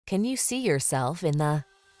Can you see yourself in the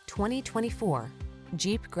 2024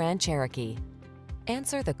 Jeep Grand Cherokee?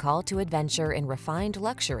 Answer the call to adventure in refined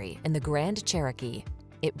luxury in the Grand Cherokee.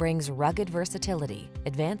 It brings rugged versatility,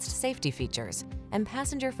 advanced safety features, and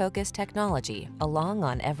passenger-focused technology along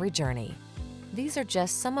on every journey. These are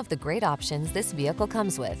just some of the great options this vehicle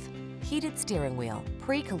comes with: heated steering wheel,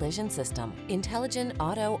 pre-collision system, intelligent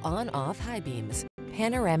auto on-off high beams,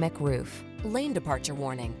 panoramic roof, lane departure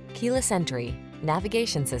warning, keyless entry,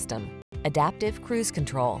 navigation system, adaptive cruise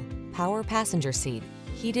control, power passenger seat,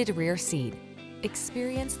 heated rear seat.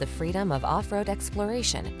 Experience the freedom of off-road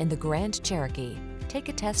exploration in the Grand Cherokee. Take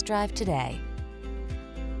a test drive today.